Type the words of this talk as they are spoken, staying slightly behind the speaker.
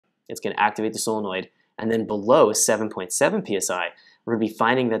it's going to activate the solenoid, and then below 7.7 psi, we're going to be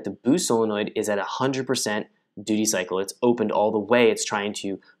finding that the boost solenoid is at 100% duty cycle. It's opened all the way. It's trying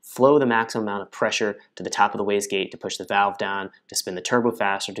to flow the maximum amount of pressure to the top of the wastegate to push the valve down, to spin the turbo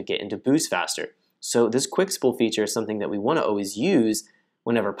faster, to get into boost faster. So this quick spool feature is something that we want to always use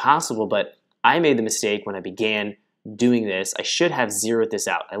whenever possible, but I made the mistake when I began doing this. I should have zeroed this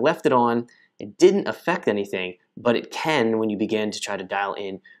out. I left it on. It didn't affect anything, but it can when you begin to try to dial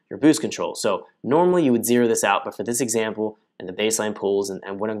in your boost control. So normally you would zero this out, but for this example and the baseline pulls and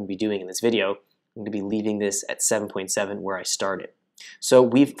what I'm going to be doing in this video, I'm going to be leaving this at 7.7 where I started. So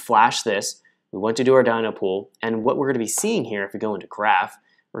we've flashed this. We want to do our dyno pull, and what we're going to be seeing here, if we go into graph,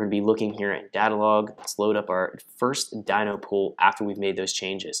 we're going to be looking here at Datalog. Let's load up our first dyno pull after we've made those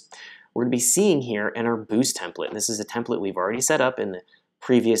changes. We're going to be seeing here in our boost template, and this is a template we've already set up in the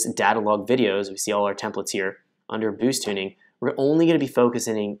previous Datalog videos. We see all our templates here under boost tuning. We're only going to be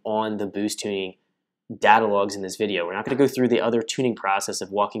focusing on the boost tuning data logs in this video. We're not going to go through the other tuning process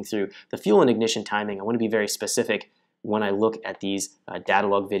of walking through the fuel and ignition timing. I want to be very specific when I look at these data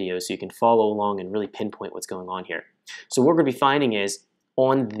log videos so you can follow along and really pinpoint what's going on here. So what we're going to be finding is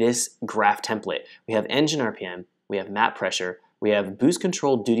on this graph template, we have engine RPM, we have map pressure, we have boost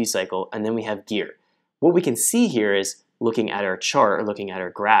control duty cycle, and then we have gear. What we can see here is looking at our chart or looking at our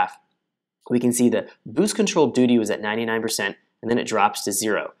graph, we can see the boost control duty was at 99% and then it drops to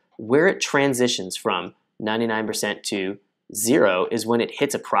 0. Where it transitions from 99% to 0 is when it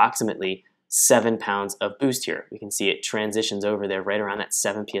hits approximately 7 pounds of boost here. We can see it transitions over there right around that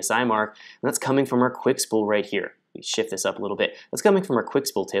 7 psi mark, and that's coming from our quick spool right here. We shift this up a little bit. That's coming from our quick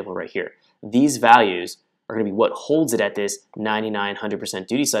spool table right here. These values are going to be what holds it at this 99, 100%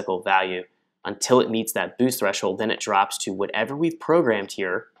 duty cycle value until it meets that boost threshold. Then it drops to whatever we've programmed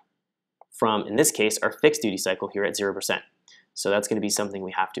here from, in this case, our fixed duty cycle here at 0%. So that's going to be something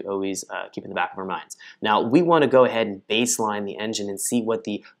we have to always keep in the back of our minds. Now, we want to go ahead and baseline the engine and see what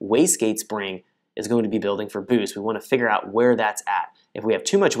the wastegate spring is going to be building for boost. We want to figure out where that's at. If we have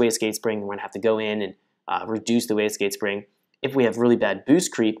too much wastegate spring, we're going to have to go in and reduce the wastegate spring. If we have really bad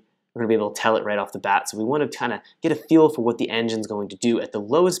boost creep, we're going to be able to tell it right off the bat. So we want to kind of get a feel for what the engine's going to do at the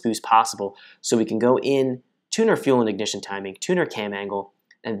lowest boost possible so we can go in, tune our fuel and ignition timing, tune our cam angle,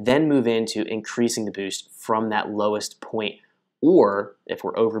 and then move into increasing the boost from that lowest point. Or if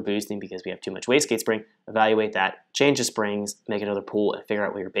we're over boosting because we have too much wastegate spring, evaluate that, change the springs, make another pull, and figure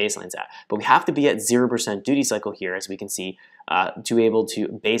out where your baseline's at. But we have to be at 0% duty cycle here, as we can see, to be able to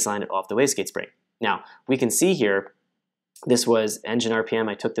baseline it off the wastegate spring. Now, we can see here, this was engine RPM.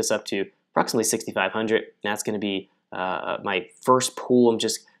 I took this up to approximately 6,500. That's going to be my first pull. I'm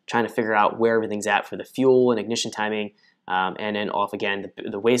just trying to figure out where everything's at for the fuel and ignition timing. And then off again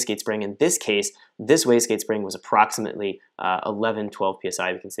the wastegate spring. In this case, this wastegate spring was approximately 11, 12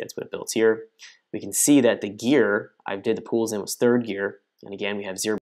 psi. We can see that's what it builds here. We can see that the gear I did the pulls in was third gear, and again we have 0